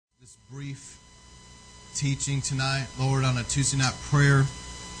this brief teaching tonight, Lord, on a Tuesday night prayer.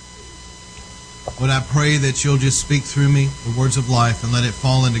 Lord, I pray that you'll just speak through me the words of life and let it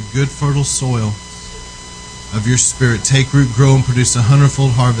fall into good, fertile soil of your Spirit. Take root, grow, and produce a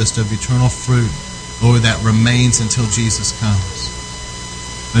hundredfold harvest of eternal fruit, Lord, that remains until Jesus comes.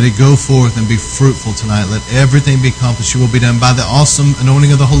 Let it go forth and be fruitful tonight. Let everything be accomplished. Your will be done by the awesome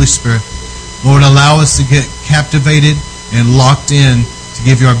anointing of the Holy Spirit. Lord, allow us to get captivated and locked in to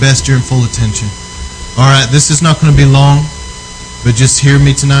give you our best ear and full attention. All right, this is not going to be long, but just hear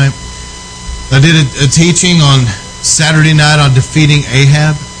me tonight. I did a teaching on Saturday night on defeating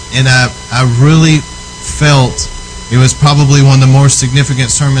Ahab, and I really felt it was probably one of the more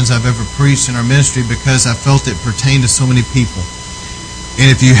significant sermons I've ever preached in our ministry because I felt it pertained to so many people. And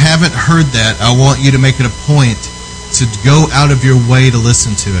if you haven't heard that, I want you to make it a point to go out of your way to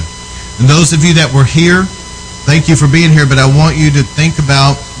listen to it. And those of you that were here, thank you for being here, but I want you to think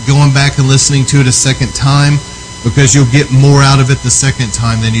about going back and listening to it a second time because you'll get more out of it the second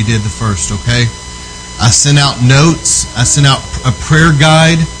time than you did the first, okay? I sent out notes. I sent out a prayer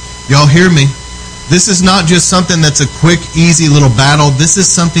guide. Y'all hear me? This is not just something that's a quick, easy little battle. This is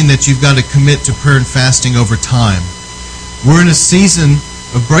something that you've got to commit to prayer and fasting over time. We're in a season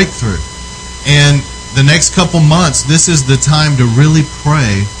of breakthrough. And the next couple months, this is the time to really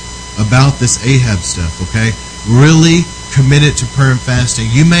pray about this Ahab stuff, okay? Really commit it to prayer and fasting.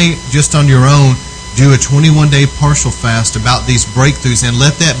 You may, just on your own, do a 21-day partial fast about these breakthroughs and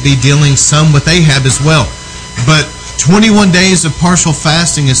let that be dealing some with Ahab as well. But 21 days of partial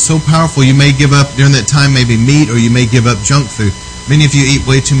fasting is so powerful, you may give up during that time maybe meat or you may give up junk food. Many of you eat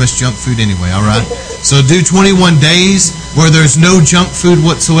way too much junk food anyway, all right? So do 21 days where there's no junk food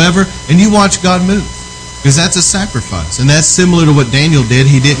whatsoever and you watch God move. Because that's a sacrifice. And that's similar to what Daniel did.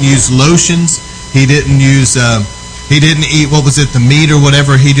 He didn't use lotions. He didn't use... He didn't eat, the meat or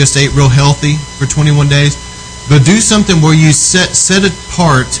whatever. He just ate real healthy for 21 days. But do something where you set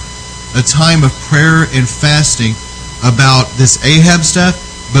apart a time of prayer and fasting about this Ahab stuff,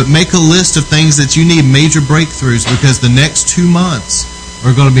 but make a list of things that you need major breakthroughs because the next 2 months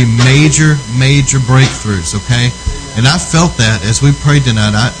are going to be major, major breakthroughs, okay? And I felt that as we prayed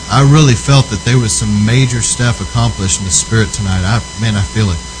tonight. I really felt that there was some major stuff accomplished in the Spirit tonight. I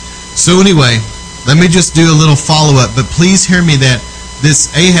feel it. So anyway... let me just do a little follow-up, but please hear me that this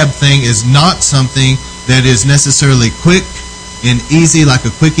Ahab thing is not something that is necessarily quick and easy, like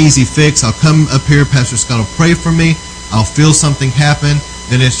a quick, easy fix. I'll come up here, Pastor Scott will pray for me, I'll feel something happen,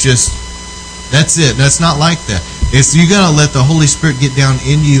 then it's just, that's it. That's not like that. You got to let the Holy Spirit get down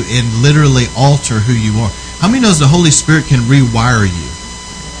in you and literally alter who you are. How many knows the Holy Spirit can rewire you?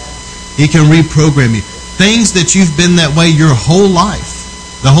 He can reprogram you. Things that you've been that way your whole life.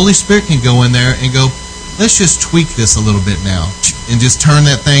 The Holy Spirit can go in there and go, let's just tweak this a little bit now and just turn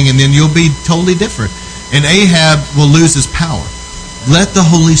that thing and then you'll be totally different. And Ahab will lose his power. Let the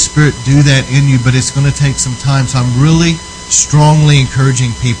Holy Spirit do that in you, but it's going to take some time. So I'm really strongly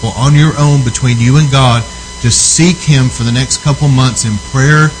encouraging people on your own between you and God to seek Him for the next couple months in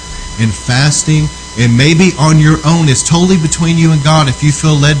prayer and fasting. And maybe on your own, it's totally between you and God if you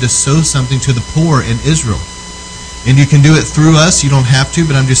feel led to sow something to the poor in Israel. And you can do it through us. You don't have to,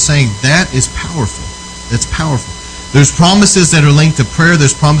 but I'm just saying that is powerful. That's powerful. There's promises that are linked to prayer.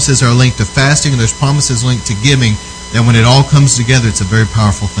 There's promises that are linked to fasting. And there's promises linked to giving. That when it all comes together, it's a very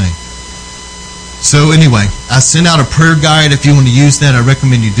powerful thing. So anyway, I sent out a prayer guide. If you want to use that, I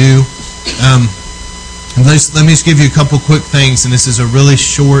recommend you do. Let me just give you a couple quick things. And this is a really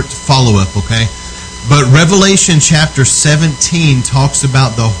short follow-up, okay? But Revelation chapter 17 talks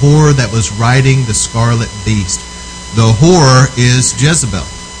about the whore that was riding the scarlet beast. The whore is Jezebel.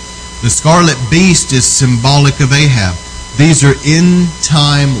 The scarlet beast is symbolic of Ahab. These are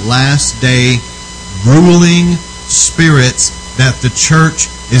end-time, last-day, ruling spirits that the church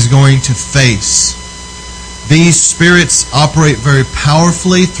is going to face. These spirits operate very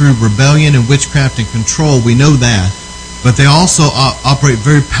powerfully through rebellion and witchcraft and control. We know that. But they also operate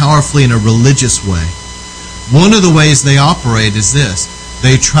very powerfully in a religious way. One of the ways they operate is this.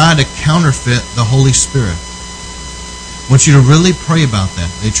 They try to counterfeit the Holy Spirit. I want you to really pray about that.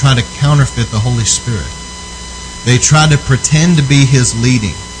 They try to counterfeit the Holy Spirit. They try to pretend to be His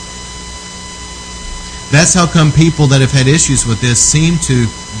leading. That's how come people that have had issues with this seem to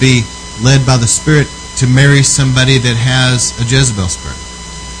be led by the Spirit to marry somebody that has a Jezebel spirit.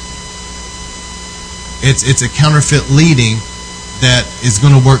 It's a counterfeit leading that is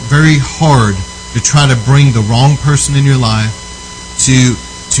going to work very hard to try to bring the wrong person in your life to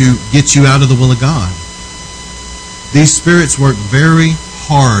get you out of the will of God. These spirits work very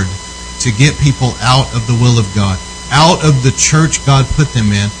hard to get people out of the will of God, out of the church God put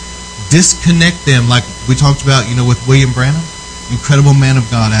them in, disconnect them, like we talked about, with William Branham, incredible man of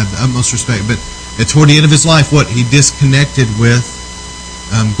God. I have the utmost respect. But toward the end of his life, he disconnected with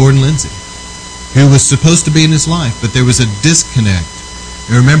Gordon Lindsay, who was supposed to be in his life, but there was a disconnect.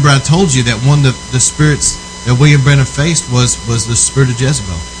 And remember, I told you that one of the spirits that William Branham faced was the spirit of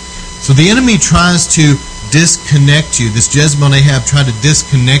Jezebel. So the enemy tries to disconnect you. This Jezebel and Ahab try to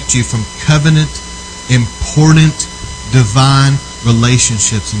disconnect you from covenant, important, divine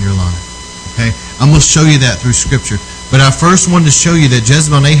relationships in your life. Okay? I'm going to show you that through Scripture. But I first wanted to show you that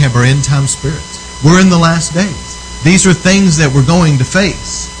Jezebel and Ahab are end-time spirits. We're in the last days. These are things that we're going to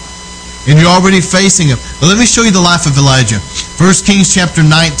face. And you're already facing them. But let me show you the life of Elijah. 1 Kings chapter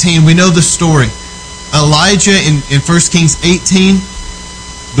 19, we know the story. Elijah in 1 Kings 18,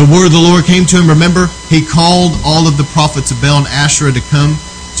 the word of the Lord came to him. Remember, he called all of the prophets of Baal and Asherah to come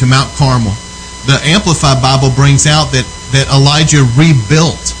to Mount Carmel. The Amplified Bible brings out that Elijah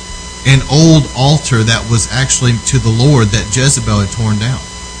rebuilt an old altar that was actually to the Lord that Jezebel had torn down.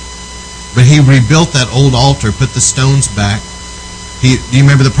 But he rebuilt that old altar, put the stones back. Do you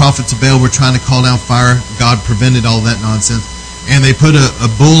remember the prophets of Baal were trying to call down fire? God prevented all that nonsense. And they put a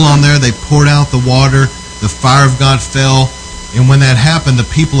bull on there. They poured out the water. The fire of God fell. And when that happened, the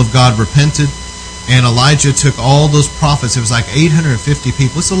people of God repented. And Elijah took all those prophets. It was like 850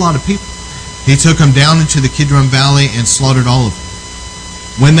 people. It's a lot of people. He took them down into the Kidron Valley and slaughtered all of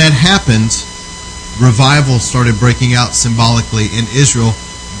them. When that happened, revival started breaking out symbolically in Israel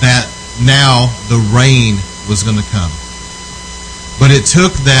that now the rain was going to come. But it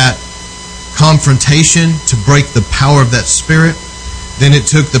took that confrontation to break the power of that spirit. Then it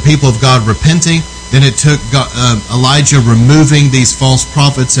took the people of God repenting. Then it took Elijah removing these false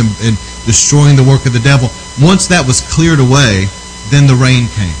prophets and destroying the work of the devil. Once that was cleared away, then the rain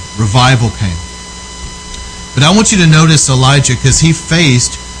came. Revival came. But I want you to notice Elijah, because he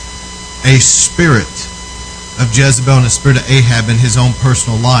faced a spirit of Jezebel and a spirit of Ahab in his own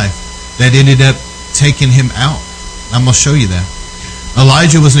personal life that ended up taking him out. I'm going to show you that.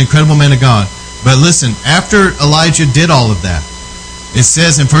 Elijah was an incredible man of God. But listen, after Elijah did all of that, it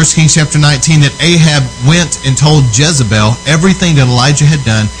says in 1 Kings chapter 19 that Ahab went and told Jezebel everything that Elijah had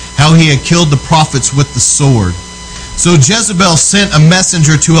done, how he had killed the prophets with the sword. So Jezebel sent a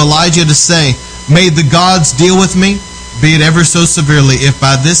messenger to Elijah to say, "May the gods deal with me, be it ever so severely, if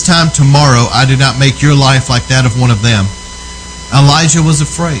by this time tomorrow I do not make your life like that of one of them." Elijah was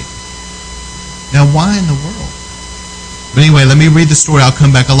afraid. Now, why in the world? But anyway, let me read the story. I'll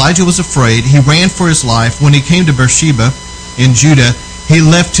come back. Elijah was afraid. He ran for his life. When he came to Beersheba in Judah, he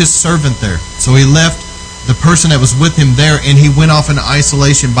left his servant there. So he left the person that was with him there, and he went off in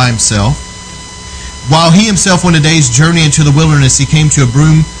isolation by himself. While he himself went a day's journey into the wilderness, he came to a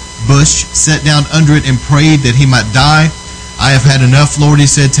broom bush, sat down under it, and prayed that he might die. "I have had enough, Lord," he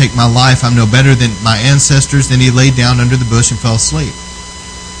said. "Take my life. I'm no better than my ancestors." Then he laid down under the bush and fell asleep.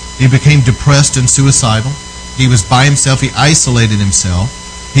 He became depressed and suicidal. He was by himself. He isolated himself.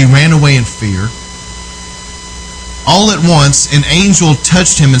 He ran away in fear. All at once, an angel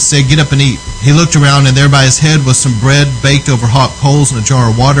touched him and said, "Get up and eat." He looked around, and there by his head was some bread baked over hot coals and a jar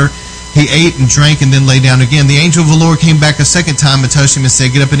of water. He ate and drank and then lay down again. The angel of the Lord came back a second time and touched him and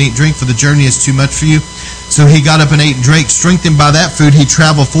said, "Get up and eat and drink, for the journey is too much for you." So he got up and ate and drank. Strengthened by that food, he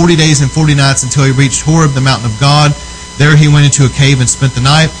traveled 40 days and 40 nights until he reached Horeb, the mountain of God. There he went into a cave and spent the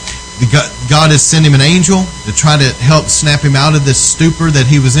night. God has sent him an angel to try to help snap him out of this stupor that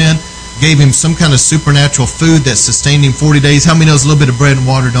he was in. Gave him some kind of supernatural food that sustained him 40 days. How many knows a little bit of bread and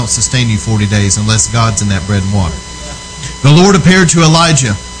water don't sustain you 40 days unless God's in that bread and water? The Lord appeared to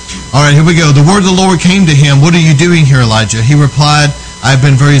Elijah. All right, here we go. The word of the Lord came to him. "What are you doing here, Elijah?" He replied, "I have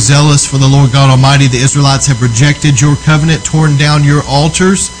been very zealous for the Lord God Almighty. The Israelites have rejected your covenant, torn down your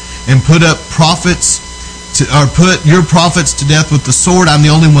altars, and put your prophets to death with the sword. I'm the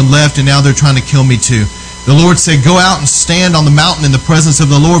only one left, and now they're trying to kill me too." The Lord said, "Go out and stand on the mountain in the presence of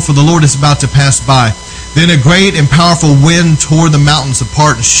the Lord, for the Lord is about to pass by." Then a great and powerful wind tore the mountains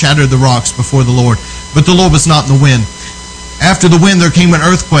apart and shattered the rocks before the Lord. But the Lord was not in the wind. After the wind there came an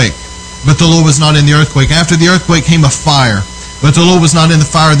earthquake, but the Lord was not in the earthquake. After the earthquake came a fire, but the Lord was not in the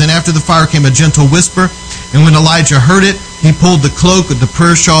fire. Then after the fire came a gentle whisper, and when Elijah heard it, he pulled the cloak of the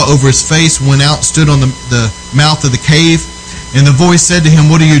prayer shawl over his face, went out, stood on the mouth of the cave. And the voice said to him,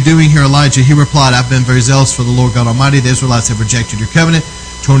 "What are you doing here, Elijah?" He replied, "I've been very zealous for the Lord God Almighty. The Israelites have rejected your covenant,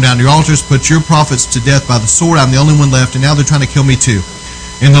 torn down your altars, put your prophets to death by the sword. I'm the only one left, and now they're trying to kill me too."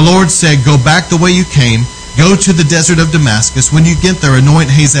 And the Lord said, "Go back the way you came. Go to the desert of Damascus. When you get there, anoint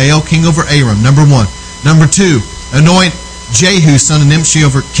Hazael king over Aram," number 1. Number 2, anoint Jehu son of Nimshi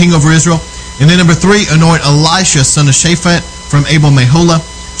king over Israel. And then number 3, anoint Elisha son of Shaphat from Abel-Meholah.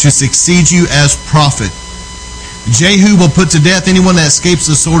 to succeed you as prophet. Jehu will put to death anyone that escapes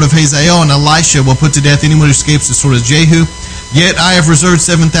the sword of Hazael, and Elisha will put to death anyone who escapes the sword of Jehu. Yet I have reserved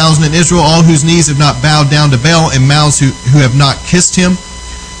 7,000 in Israel, all whose knees have not bowed down to Baal, and mouths who have not kissed him.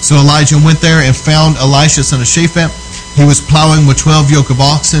 So Elijah went there and found Elisha son of Shaphat. He was plowing with 12 yoke of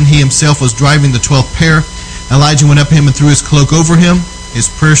oxen. He himself was driving the 12th pair. Elijah went up to him and threw his cloak over him, his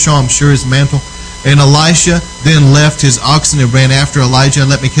prayer shawl, I'm sure his mantle. And Elisha then left his oxen and ran after Elijah.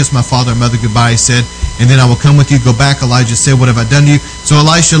 Let me kiss my father and mother goodbye, he said, and then I will come with you. Go back. Elijah said, what have I done to you? So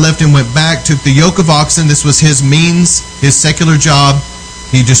Elisha left and went back, took the yoke of oxen. This was his means, his secular job.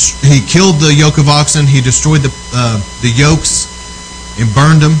 He killed the yoke of oxen. He destroyed the yokes and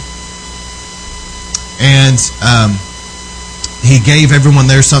burned them. And he gave everyone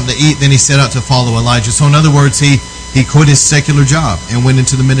there something to eat. Then he set out to follow Elijah. So in other words, he quit his secular job and went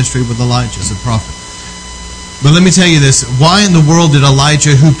into the ministry with Elijah as a prophet. But let me tell you this. Why in the world did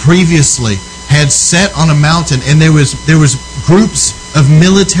Elijah, who previously had sat on a mountain, and there was groups of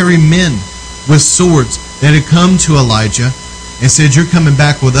military men with swords that had come to Elijah and said, you're coming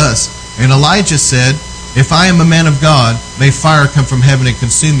back with us. And Elijah said, if I am a man of God, may fire come from heaven and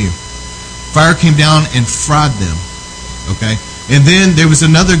consume you. Fire came down and fried them. Okay? And then there was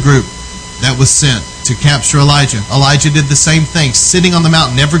another group that was sent to capture Elijah. Elijah did the same thing, sitting on the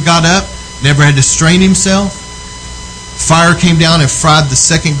mountain, never got up, never had to strain himself. Fire came down and fried the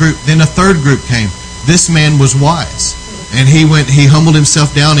second group. Then a third group came. This man was wise. And he humbled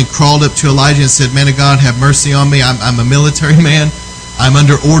himself down and crawled up to Elijah and said, man of God, have mercy on me. I'm a military man. I'm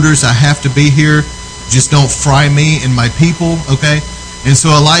under orders. I have to be here. Just don't fry me and my people, okay? And so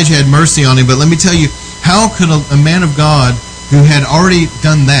Elijah had mercy on him. But let me tell you, how could a man of God who had already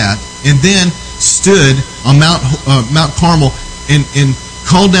done that and then stood on Mount Carmel and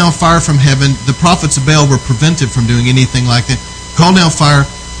called down fire from heaven? The prophets of Baal were prevented from doing anything like that. Called down fire.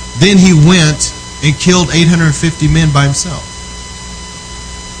 Then he went and killed 850 men by himself.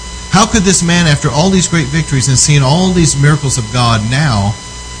 How could this man, after all these great victories and seeing all these miracles of God, now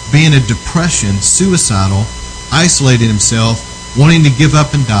be in a depression, suicidal, isolating himself, wanting to give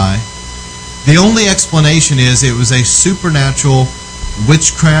up and die? The only explanation is it was a supernatural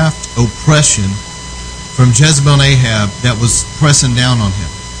witchcraft oppression from Jezebel and Ahab that was pressing down on him.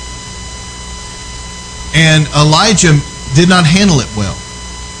 And Elijah did not handle it well.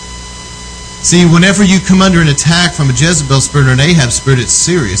 See, whenever you come under an attack from a Jezebel spirit or an Ahab spirit, it's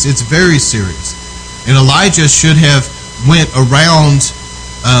serious. It's very serious. And Elijah should have went around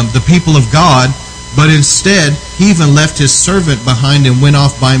the people of God, but instead, he even left his servant behind and went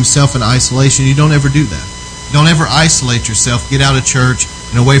off by himself in isolation. You don't ever do that. Don't ever isolate yourself, get out of church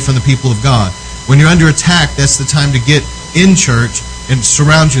and away from the people of God. When you're under attack, that's the time to get in church and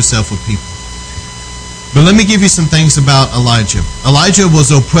surround yourself with people. But let me give you some things about Elijah. Elijah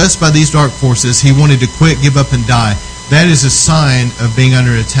was oppressed by these dark forces. He wanted to quit, give up, and die. That is a sign of being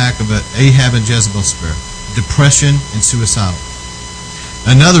under attack of an Ahab and Jezebel spirit. Depression and suicidal.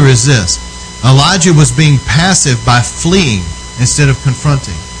 Another is this. Elijah was being passive by fleeing instead of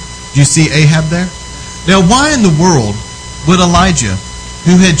confronting. Do you see Ahab there? Now, why in the world would Elijah,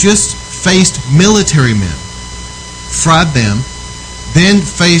 who had just faced military men, fried them, then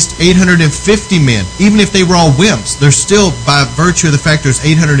faced 850 men, even if they were all wimps, they're still, by virtue of the fact there's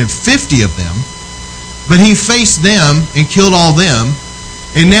 850 of them, but he faced them and killed all them,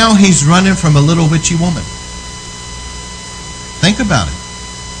 and now he's running from a little witchy woman. Think about it.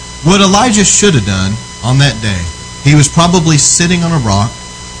 What Elijah should have done on that day, he was probably sitting on a rock,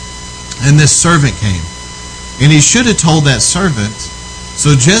 and this servant came. And he should have told that servant,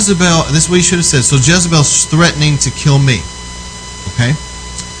 so Jezebel, this is what he should have said, so Jezebel's threatening to kill me. Okay?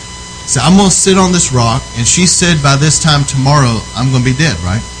 So I'm going to sit on this rock, and she said by this time tomorrow, I'm going to be dead,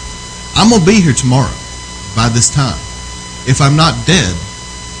 right? I'm going to be here tomorrow by this time. If I'm not dead,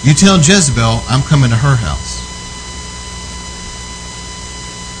 you tell Jezebel I'm coming to her house.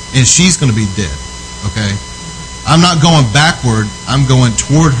 And she's going to be dead. Okay? I'm not going backward. I'm going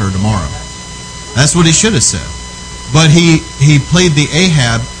toward her tomorrow. That's what he should have said. But he played the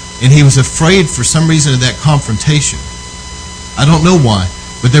Ahab, and he was afraid for some reason of that confrontation. I don't know why,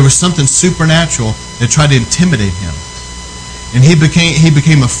 but there was something supernatural that tried to intimidate him. And he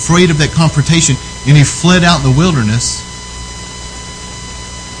became afraid of that confrontation, and he fled out in the wilderness.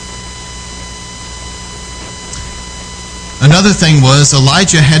 Another thing was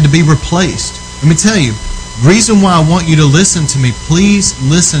Elijah had to be replaced. Let me tell you, the reason why I want you to listen to me, please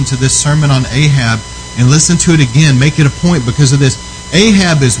listen to this sermon on Ahab and listen to it again. Make it a point because of this.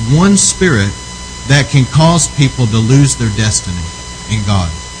 Ahab is one spirit that can cause people to lose their destiny in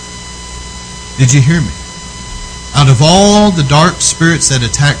God. Did you hear me? Out of all the dark spirits that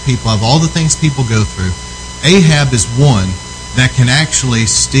attack people, of all the things people go through, Ahab is one that can actually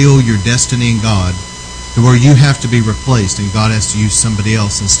steal your destiny in God to where you have to be replaced and God has to use somebody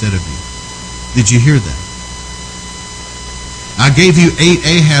else instead of you. Did you hear that? I gave you 8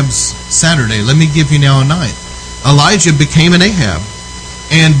 Ahabs Saturday. Let me give you now a 9th. Elijah became an Ahab.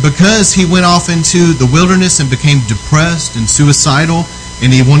 And because he went off into the wilderness and became depressed and suicidal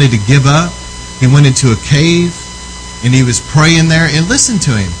and he wanted to give up, he went into a cave and he was praying there. And listen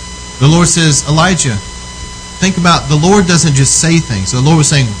to him. The Lord says, Elijah, think about, the Lord doesn't just say things. The Lord was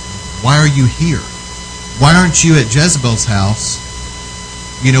saying, why are you here? Why aren't you at Jezebel's house,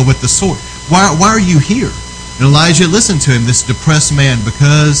 with the sword? Why are you here? And Elijah listened to him, this depressed man,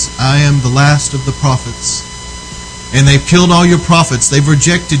 because I am the last of the prophets. And they've killed all your prophets. They've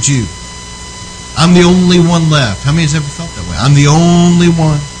rejected you. I'm the only one left. How many has ever felt that way? I'm the only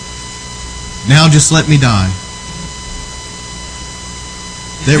one. Now just let me die.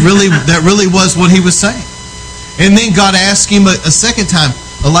 That really was what he was saying. And then God asked him a second time,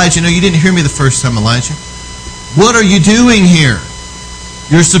 Elijah, no, you didn't hear me the first time, Elijah. What are you doing here?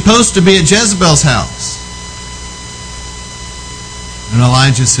 You're supposed to be at Jezebel's house. And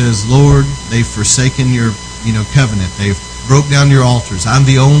Elijah says, Lord, they've forsaken your covenant. They've broke down your altars. I'm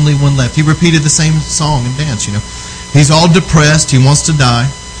the only one left. He repeated the same song and dance, He's all depressed. He wants to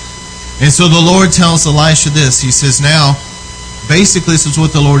die. And so the Lord tells Elisha this. He says, now, basically this is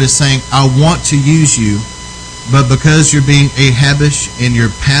what the Lord is saying. I want to use you, but because you're being Ahabish and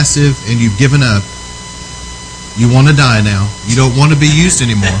you're passive and you've given up, you want to die now. You don't want to be used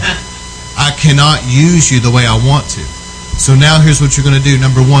anymore. I cannot use you the way I want to. So now here's what you're going to do.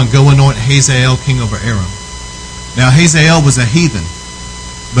 Number 1, go anoint Hazael king over Aram. Now Hazael was a heathen,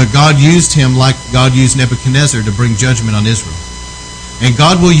 but God used him like God used Nebuchadnezzar to bring judgment on Israel. And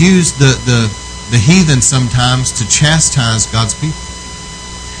God will use the heathen sometimes to chastise God's people.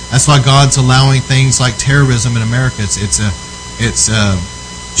 That's why God's allowing things like terrorism in America. It's a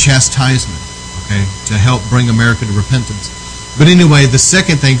chastisement, okay, to help bring America to repentance. But anyway, the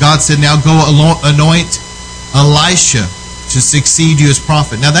second thing, God said, now go anoint Elisha to succeed you as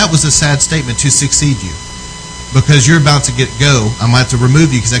prophet. Now that was a sad statement, to succeed you, because you're about to go. I'm going to have to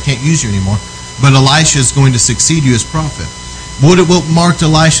remove you because I can't use you anymore. But Elisha is going to succeed you as prophet. What marked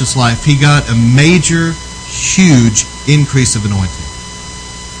Elisha's life? He got a major, huge increase of anointing.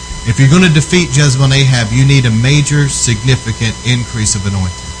 If you're going to defeat Jezebel and Ahab, you need a major, significant increase of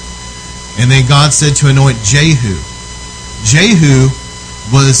anointing. And then God said to anoint Jehu. Jehu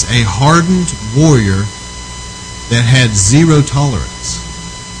was a hardened warrior that had zero tolerance.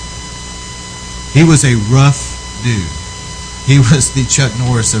 He was a rough dude. He was the Chuck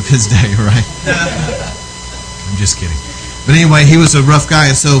Norris of his day, right? I'm just kidding. But anyway, he was a rough guy.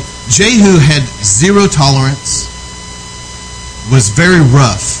 And so Jehu had zero tolerance, was very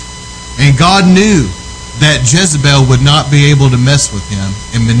rough. And God knew that Jezebel would not be able to mess with him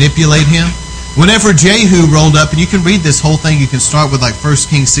and manipulate him. Whenever Jehu rolled up, and you can read this whole thing, you can start with like 1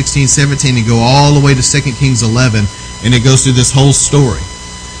 Kings 16, 17 and go all the way to 2 Kings 11, and it goes through this whole story.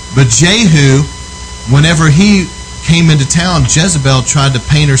 But Jehu, whenever he came into town, Jezebel tried to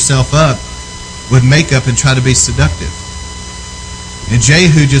paint herself up with makeup and try to be seductive. And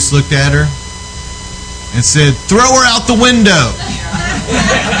Jehu just looked at her and said, throw her out the window.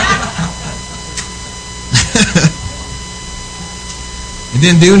 It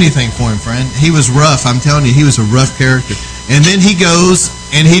didn't do anything for him, friend. He was rough. I'm telling you, he was a rough character. And then he goes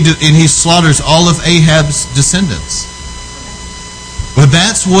and he slaughters all of Ahab's descendants. But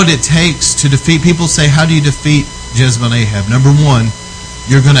that's what it takes to defeat. People say, how do you defeat Jezebel and Ahab? Number 1,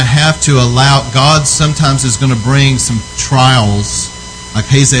 you're going to have to allow, God sometimes is going to bring some trials, like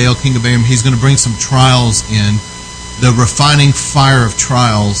Hazael, king of Aram, he's going to bring some trials in, the refining fire of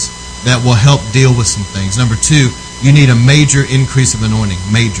trials that will help deal with some things. Number 2, you need a major increase of anointing,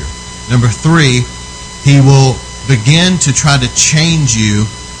 major. Number 3, he will begin to try to change you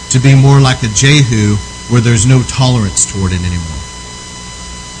to be more like a Jehu, where there's no tolerance toward it anymore.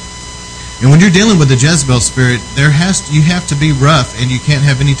 And when you're dealing with the Jezebel spirit, you have to be rough, and you can't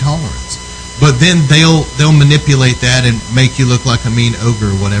have any tolerance. But then they'll manipulate that and make you look like a mean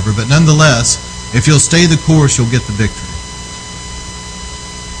ogre or whatever. But nonetheless, if you'll stay the course, you'll get the victory.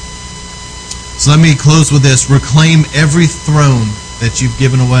 So let me close with this. Reclaim every throne that you've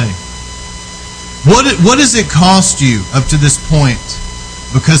given away. What does it cost you up to this point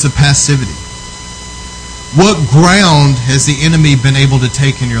because of passivity? What ground has the enemy been able to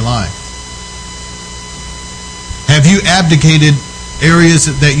take in your life? Have you abdicated areas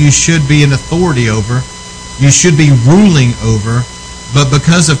that you should be in authority over, you should be ruling over, but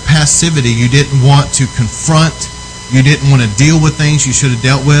because of passivity, you didn't want to confront you didn't want to deal with things you should have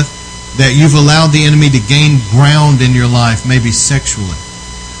dealt with, that you've allowed the enemy to gain ground in your life, maybe sexually,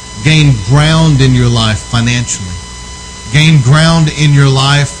 gain ground in your life financially, gain ground in your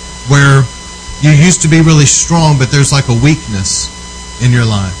life where you used to be really strong, but there's like a weakness in your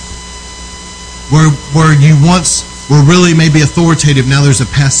life. Where you once were really maybe authoritative, now there's a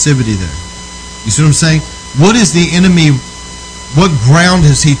passivity there. You see what I'm saying? What is the enemy, what ground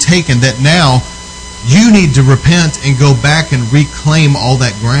has he taken that now you need to repent and go back and reclaim all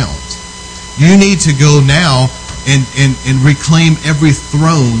that ground? You need to go now and reclaim every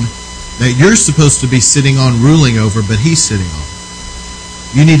throne that you're supposed to be sitting on, ruling over, but he's sitting on.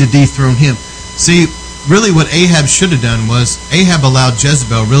 You need to dethrone him. See, really what Ahab should have done was, Ahab allowed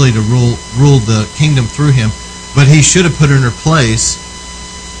Jezebel really to rule the kingdom through him, but he should have put her in her place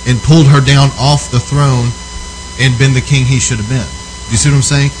and pulled her down off the throne and been the king he should have been. You see what I'm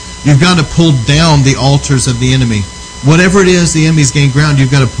saying? You've got to pull down the altars of the enemy. Whatever it is the enemy's gained ground, you've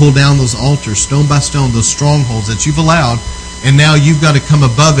got to pull down those altars, stone by stone, those strongholds that you've allowed, and now you've got to come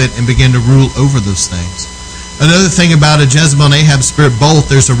above it and begin to rule over those things. Another thing about a Jezebel and Ahab spirit, both,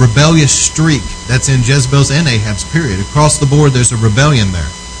 there's a rebellious streak that's in Jezebel's and Ahab's period. Across the board, there's a rebellion there.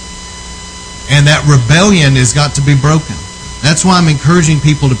 And that rebellion has got to be broken. That's why I'm encouraging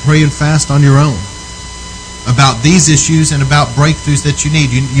people to pray and fast on your own about these issues and about breakthroughs that you need.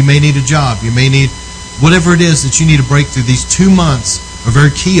 You may need a job. You may need whatever it is that you need to break through. These 2 months are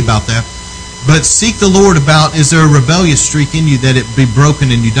very key about that. But seek the Lord about, is there a rebellious streak in you that it be broken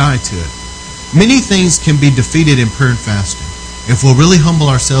and you die to it? Many things can be defeated in prayer and fasting. If we'll really humble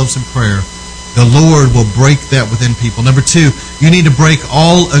ourselves in prayer, the Lord will break that within people. Number 2, you need to break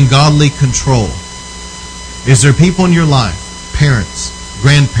all ungodly control. Is there people in your life, parents,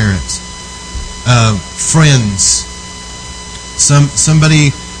 grandparents, friends,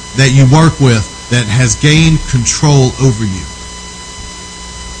 somebody that you work with that has gained control over you?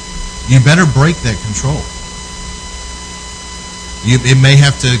 You better break that control. It may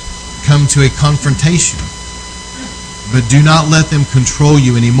have to come to a confrontation, but do not let them control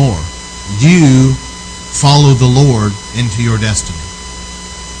you anymore. You follow the Lord into your destiny.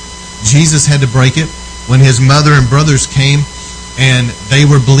 Jesus had to break it when his mother and brothers came and they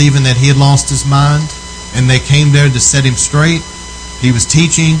were believing that he had lost his mind, and they came there to set him straight. He was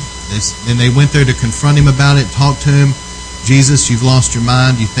teaching, and they went there to confront him about it, talk to him. Jesus, you've lost your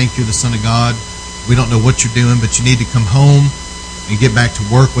mind. You think you're the Son of God. We don't know what you're doing, but you need to come home and get back to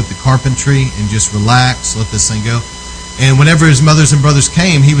work with the carpentry and just relax, let this thing go. And whenever his mothers and brothers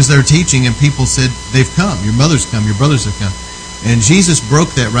came, he was there teaching, and people said, they've come. Your mother's come. Your brothers have come. And Jesus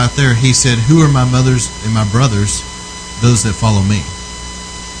broke that right there. He said, who are my mothers and my brothers? Those that follow me.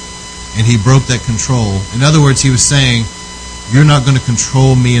 And he broke that control. In other words, he was saying, you're not going to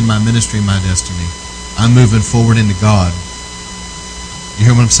control me and my ministry and my destiny. I'm moving forward into God. You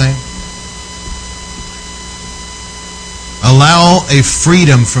hear what I'm saying? Allow a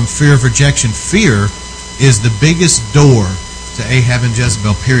freedom from fear of rejection. Fear is the biggest door to Ahab and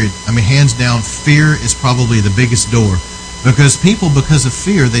Jezebel, period. I mean, hands down, fear is probably the biggest door. Because people, because of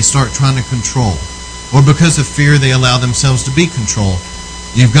fear, they start trying to control. Or because of fear, they allow themselves to be controlled.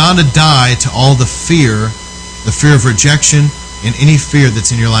 You've got to die to all the fear of rejection, and any fear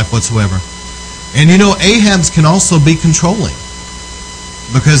that's in your life whatsoever. And you know, Ahab's can also be controlling.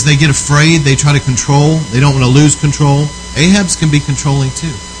 Because they get afraid, they try to control, they don't want to lose control. Ahab's can be controlling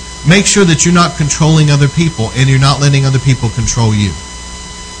too. Make sure that you're not controlling other people, and you're not letting other people control you.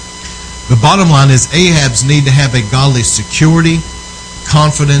 The bottom line is, Ahab's need to have a godly security,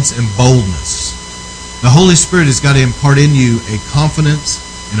 confidence, and boldness. The Holy Spirit has got to impart in you a confidence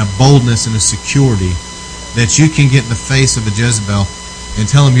and a boldness and a security that you can get in the face of a Jezebel and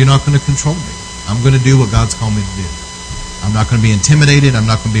tell him, you're not going to control me. I'm going to do what God's called me to do. I'm not going to be intimidated. I'm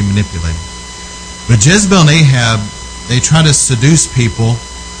not going to be manipulated. But Jezebel and Ahab, they try to seduce people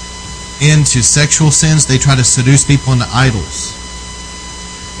into sexual sins. They try to seduce people into idols.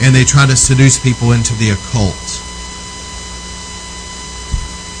 And they try to seduce people into the occult.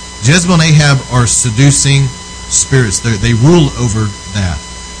 Jezebel and Ahab are seducing spirits. They rule over that.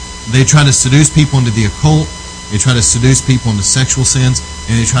 They try to seduce people into the occult. They try to seduce people into sexual sins.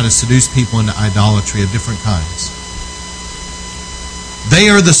 And they try to seduce people into idolatry of different kinds. They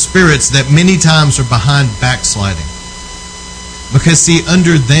are the spirits that many times are behind backsliding. Because see,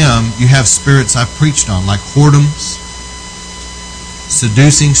 under them you have spirits I've preached on, like whoredoms,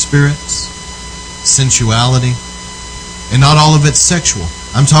 seducing spirits, sensuality, and not all of it's sexual.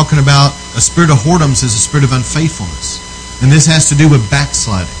 I'm talking about a spirit of whoredoms is a spirit of unfaithfulness. And this has to do with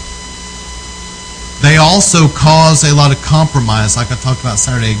backsliding. They also cause a lot of compromise, like I talked about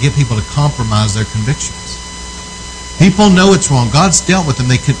Saturday, get people to compromise their convictions. People know it's wrong. God's dealt with them.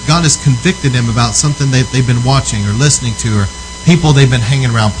 God has convicted them about something that they've been watching or listening to, or people they've been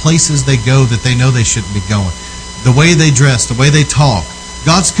hanging around, places they go that they know they shouldn't be going. The way they dress, the way they talk.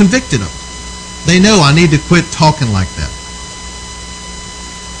 God's convicted them. They know, I need to quit talking like that.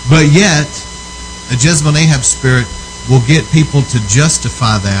 But yet, a Jezebel and Ahab spirit will get people to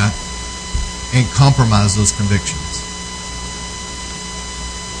justify that and compromise those convictions.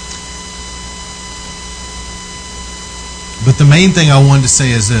 But the main thing I wanted to say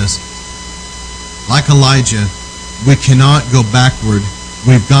is this. Like Elijah, we cannot go backward.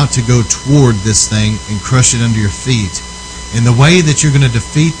 We've got to go toward this thing and crush it under your feet. And the way that you're going to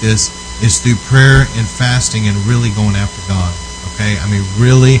defeat this is through prayer and fasting and really going after God. Okay? I mean,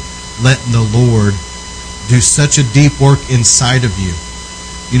 really letting the Lord do such a deep work inside of you.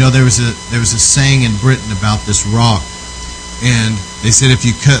 You know, there was a saying in Britain about this rock. And they said if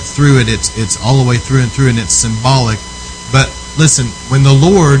you cut through it, it's all the way through and through, and it's symbolic. But listen, when the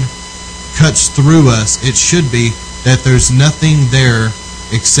Lord cuts through us, it should be that there's nothing there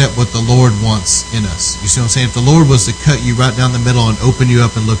except what the Lord wants in us. You see what I'm saying? If the Lord was to cut you right down the middle and open you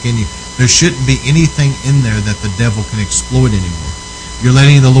up and look in you, there shouldn't be anything in there that the devil can exploit anymore. You're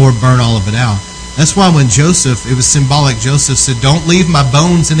letting the Lord burn all of it out. That's why when Joseph, it was symbolic, Joseph said, don't leave my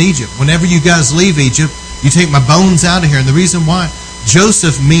bones in Egypt. Whenever you guys leave Egypt, you take my bones out of here. And the reason why,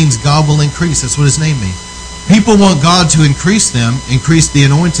 Joseph means God will increase. That's what his name means. People want God to increase them, increase the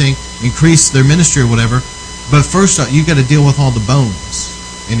anointing, increase their ministry or whatever. But first off, you got to deal with all the bones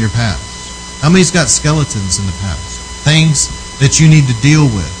in your past. How many's got skeletons in the past? Things that you need to deal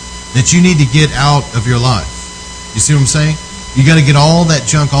with, that you need to get out of your life. You see what I'm saying? You got to get all that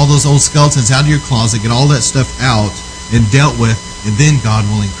junk, all those old skeletons out of your closet, get all that stuff out and dealt with, and then God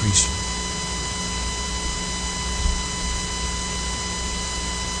will increase you.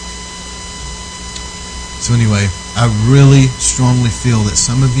 So anyway, I really strongly feel that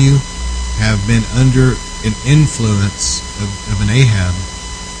some of you have been under an influence of an Ahab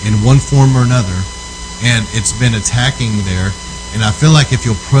in one form or another, and it's been attacking there. And I feel like if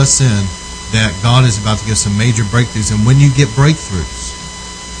you'll press in, that God is about to give some major breakthroughs. And when you get breakthroughs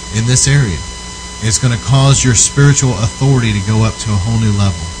in this area, it's going to cause your spiritual authority to go up to a whole new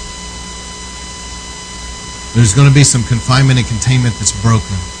level. There's going to be some confinement and containment that's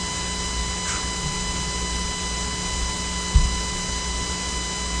broken.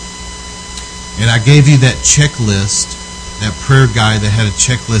 And I gave you that checklist, that prayer guide that had a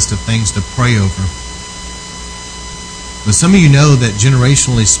checklist of things to pray over. But some of you know that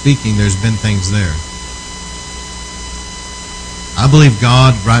generationally speaking, there's been things there. I believe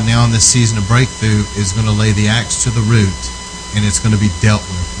God right now in this season of breakthrough is going to lay the axe to the root, and it's going to be dealt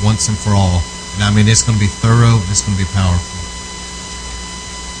with once and for all. And I mean, it's going to be thorough, and it's going to be powerful.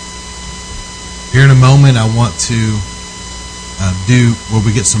 Here in a moment, I want to do where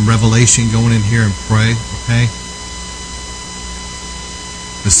we get some revelation going in here and pray, okay?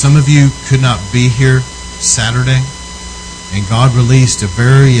 But some of you could not be here Saturday, and God released a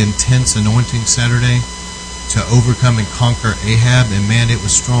very intense anointing Saturday to overcome and conquer Ahab, and man, it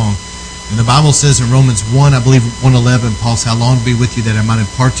was strong. And the Bible says in Romans 1, I believe 1:11, Paul says, how long to be with you that I might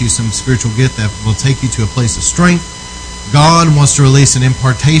impart to you some spiritual gift that will take you to a place of strength. God wants to release an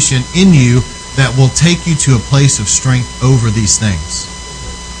impartation in you that will take you to a place of strength over these things.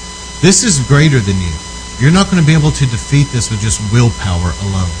 This is greater than you. You're not going to be able to defeat this with just willpower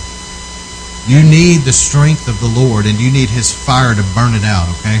alone. You need the strength of the Lord, and you need His fire to burn it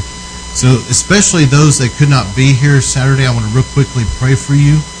out, okay? So especially those that could not be here Saturday, I want to real quickly pray for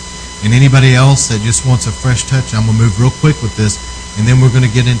you. And anybody else that just wants a fresh touch, I'm going to move real quick with this, and then we're going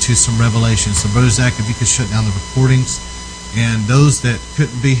to get into some revelation. So Brother Zach, if you could shut down the recordings. And those that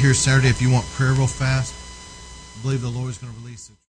couldn't be here Saturday, if you want prayer real fast, I believe the Lord is going to release it.